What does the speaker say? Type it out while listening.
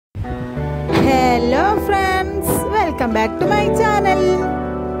Welcome back to my channel.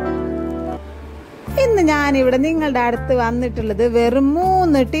 ഇന്ന് ഞാനിവിടെ നിങ്ങളുടെ അടുത്ത് വന്നിട്ടുള്ളത് വെറും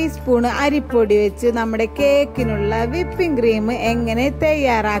 3 ടീസ്പൂൺ അരിപ്പൊടി വെച്ച് നമ്മുടെ കേക്കിനുള്ള വിപ്പിംഗ് ക്രീം എങ്ങനെ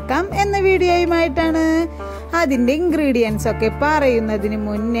തയ്യാറാക്കാം എന്ന വീഡിയോയുമായിട്ടാണ്. അതിൻ്റെ ഇൻഗ്രീഡിയൻസ് ഒക്കെ പറയുന്നതിന്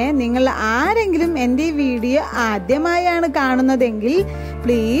മുന്നേ നിങ്ങൾ ആരെങ്കിലും എൻ്റെ ഈ വീഡിയോ ആദ്യമായാണ് കാണുന്നതെങ്കിൽ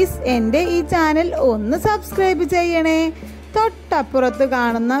പ്ലീസ് എൻ്റെ ഈ ചാനൽ ഒന്ന് സബ്സ്ക്രൈബ് ചെയ്യണേ. തൊട്ടപ്പുറത്ത്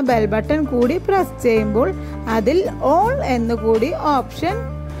കാണുന്ന ബെൽ ബട്ടൺ കൂടി പ്രസ് ചെയ്യുമ്പോൾ അതിൽ ഓൾ എന്ന് കൂടി ഓപ്ഷൻ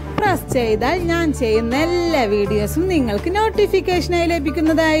പ്രസ് ചെയ്താൽ ഞാൻ ചെയ്യുന്ന എല്ലാ വീഡിയോസും നിങ്ങൾക്ക് നോട്ടിഫിക്കേഷനായി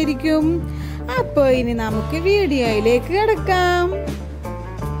ലഭിക്കുന്നതായിരിക്കും. അപ്പോൾ ഇനി നമുക്ക് വീഡിയോയിലേക്ക് കിടക്കാം.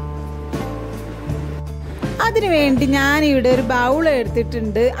 അതിനുവേണ്ടി ഞാനിവിടെ ഒരു ബൗൾ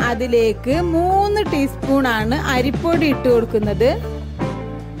എടുത്തിട്ടുണ്ട്. അതിലേക്ക് 3 ടീസ്പൂൺ ആണ് അരിപ്പൊടി ഇട്ട് കൊടുക്കുന്നത്.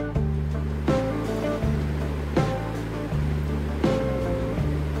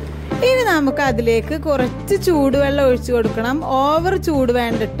 ഇനി നമുക്ക് അതിലേക്ക് കുറച്ച് ചൂടുവെള്ളം ഒഴിച്ചു കൊടുക്കണം. ഓവർ ചൂട്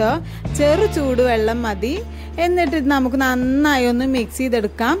വേണ്ട കേട്ടോ, ചെറു ചൂടുവെള്ളം മതി. എന്നിട്ട് നമുക്ക് നന്നായി ഒന്ന് മിക്സ്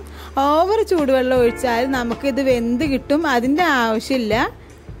ചെയ്തെടുക്കാം. ഓവർ ചൂടുവെള്ളം ഒഴിച്ചാൽ നമുക്കിത് വെന്ത് കിട്ടും, അതിൻ്റെ ആവശ്യമില്ല.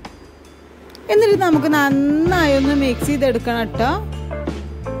 എന്നിട്ട് നമുക്ക് നന്നായി ഒന്ന് മിക്സ് ചെയ്തെടുക്കണം കേട്ടോ.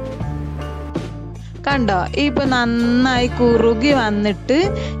 കണ്ടോ, ഇപ്പൊ നന്നായി കുറുകി വന്നിട്ട്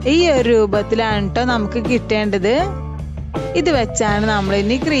ഈ ഒരു രൂപത്തിലാണ് കേട്ടോ നമുക്ക് കിട്ടേണ്ടത്. ഇത് വെച്ചാണ് നമ്മൾ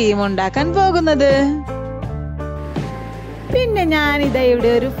ഇനി ക്രീം ഉണ്ടാക്കാൻ പോകുന്നത്. പിന്നെ ഞാനിതാ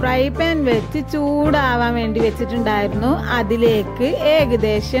ഇവിടെ ഒരു ഫ്രൈ പാൻ വെച്ച് ചൂടാവാൻ വേണ്ടി വെച്ചിട്ടുണ്ടായിരുന്നു. അതിലേക്ക്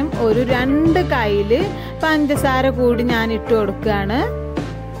ഏകദേശം ഒരു 2 കയ്യില് പഞ്ചസാര കൂടി ഞാൻ ഇട്ട് കൊടുക്കുകയാണ്.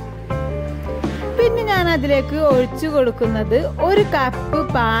 പിന്നെ ഞാൻ അതിലേക്ക് ഒഴിച്ചു കൊടുക്കുന്നത് 1 കപ്പ്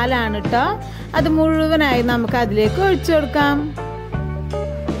പാലാണ് കേട്ടോ. അത് മുഴുവനായി നമുക്ക് അതിലേക്ക് ഒഴിച്ചു കൊടുക്കാം.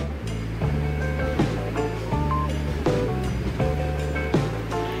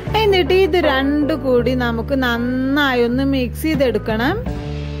 എന്നിട്ട് ഇത് 2 കൂടി നമുക്ക് നന്നായി ഒന്ന് മിക്സ് ചെയ്തെടുക്കണം.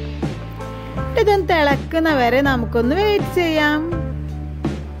 ഇതൊന്ന് തിളക്കുന്ന വരെ നമുക്കൊന്ന് വെയിറ്റ് ചെയ്യാം.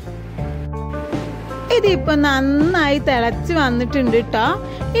 ഇതിപ്പോ നന്നായി തിളച്ച് വന്നിട്ടുണ്ട് കേട്ടോ.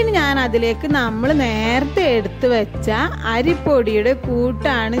 ഇനി ഞാൻ അതിലേക്ക് നമ്മൾ നേരത്തെ എടുത്തു വെച്ച അരിപ്പൊടിയുടെ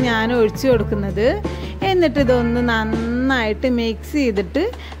കൂട്ടാണ് ഞാൻ ഒഴിച്ചു കൊടുക്കുന്നത്. എന്നിട്ട് ഇതൊന്ന് നന്നായിട്ട് മിക്സ് ചെയ്തിട്ട്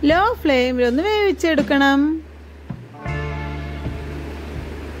ലോ ഫ്ലെയിമിലൊന്ന് വേവിച്ചെടുക്കണം.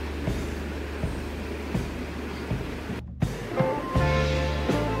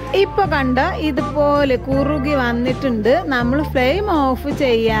 ഇപ്പൊ കണ്ട ഇതുപോലെ കുറുകി വന്നിട്ടുണ്ട്. നമ്മൾ ഫ്ലെയിം ഓഫ്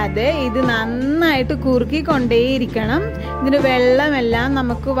ചെയ്യാതെ ഇത് നന്നായിട്ട് കുറുകി കൊണ്ടേയിരിക്കണം. ഇതിന് വെള്ളമെല്ലാം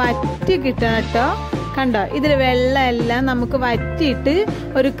നമുക്ക് വറ്റി കിട്ടണം കേട്ടോ. കണ്ടോ, ഇതിൽ വെള്ളം എല്ലാം നമുക്ക് വറ്റിയിട്ട്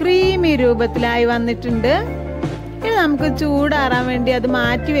ഒരു ക്രീമി രൂപത്തിലായി വന്നിട്ടുണ്ട്. ഇനി നമുക്ക് ചൂടാറാൻ വേണ്ടി അത്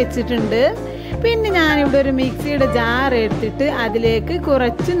മാറ്റി വെച്ചിട്ടുണ്ട്. പിന്നെ ഞാനിവിടെ ഒരു മിക്സിയുടെ ജാർ എടുത്തിട്ട് അതിലേക്ക്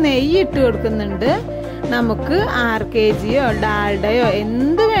കുറച്ച് നെയ്യ് ഇട്ട് കൊടുക്കുന്നുണ്ട്. നമുക്ക് RKGയോ ഡാൽഡയോ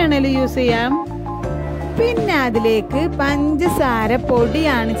എന്ത് വേണേലും യൂസ് ചെയ്യാം. പിന്നെ അതിലേക്ക് പഞ്ചസാര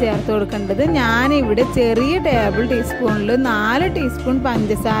പൊടിയാണ് ചേർത്ത് കൊടുക്കേണ്ടത്. ഞാനിവിടെ ചെറിയ ടേബിൾ ടീസ്പൂണിൽ 4 ടീസ്പൂൺ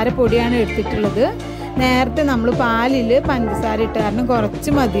പഞ്ചസാര പൊടിയാണ് എടുത്തിട്ടുള്ളത്. നേരത്തെ നമ്മൾ പാലിൽ പഞ്ചസാര ഇട്ട കാരണം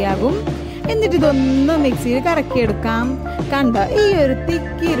കുറച്ച് മതിയാകും. എന്നിട്ട് ഇതൊന്ന് മിക്സിയിൽ കറക്കിയെടുക്കാം. കണ്ടോ, ഈ ഒരു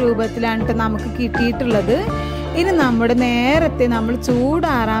തിക്കി രൂപത്തിലാണ് നമുക്ക് കിട്ടിയിട്ടുള്ളത്. ഇനി നമ്മുടെ നേരത്തെ നമ്മൾ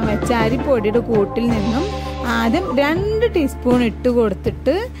ചൂടാറാൻ വെച്ച അരിപ്പൊടിയുടെ കൂട്ടിൽ നിന്നും ആദ്യം 2 ടീസ്പൂൺ ഇട്ട്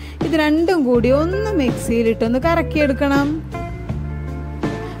കൊടുത്തിട്ട് ഇത് 2ഉം കൂടി ഒന്ന് മിക്സിയിലിട്ടൊന്ന് കറക്കിയെടുക്കണം.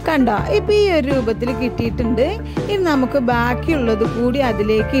 കണ്ടോ, ഇപ്പൊ ഈ ഒരു രൂപത്തിൽ കിട്ടിയിട്ടുണ്ട്. ഇനി നമുക്ക് ബാക്കിയുള്ളത് കൂടി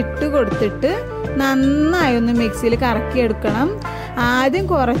അതിലേക്ക് ഇട്ട് കൊടുത്തിട്ട് നന്നായി ഒന്ന് മിക്സിയിൽ കറക്കിയെടുക്കണം. ആദ്യം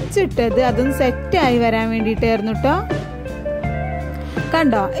കുറച്ചിട്ടത് അതൊന്ന് സെറ്റായി വരാൻ വേണ്ടിയിട്ടായിരുന്നു കേട്ടോ.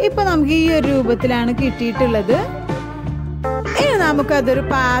 കണ്ടോ, ഇപ്പൊ നമുക്ക് ഈ ഒരു രൂപത്തിലാണ് കിട്ടിയിട്ടുള്ളത്. ഇനി നമുക്കതൊരു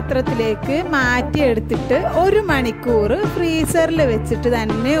പാത്രത്തിലേക്ക് മാറ്റിയെടുത്തിട്ട് 1 മണിക്കൂർ ഫ്രീസറിൽ വെച്ചിട്ട്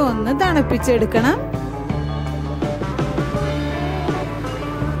തന്നെ ഒന്ന് തണുപ്പിച്ചെടുക്കണം.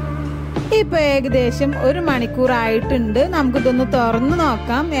 ഇപ്പൊ ഏകദേശം 1 മണിക്കൂർ ആയിട്ടുണ്ട്. നമുക്കിതൊന്ന് തുറന്നു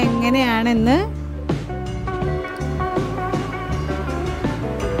നോക്കാം എങ്ങനെയാണെന്ന്.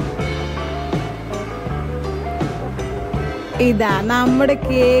 ഇതാ നമ്മുടെ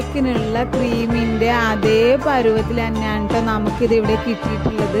കേക്കിനുള്ള ക്രീമിൻ്റെ അതേ പരുവത്തിൽ തന്നെയാണ് കേട്ടോ നമുക്കിത് ഇവിടെ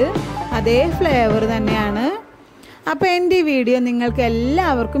കിട്ടിയിട്ടുള്ളത്. അതേ ഫ്ലേവർ തന്നെയാണ്. അപ്പോൾ എൻ്റെ ഈ വീഡിയോ നിങ്ങൾക്ക്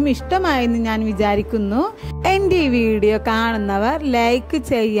എല്ലാവർക്കും ഇഷ്ടമായെന്ന് ഞാൻ വിചാരിക്കുന്നു. എൻ്റെ ഈ വീഡിയോ കാണുന്നവർ ലൈക്ക്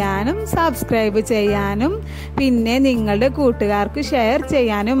ചെയ്യാനും സബ്സ്ക്രൈബ് ചെയ്യാനും പിന്നെ നിങ്ങളുടെ കൂട്ടുകാർക്ക് ഷെയർ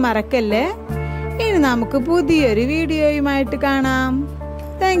ചെയ്യാനും മറക്കല്ലേ. ഇനി നമുക്ക് പുതിയൊരു വീഡിയോയുമായിട്ട് കാണാം.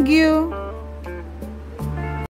 Thank you.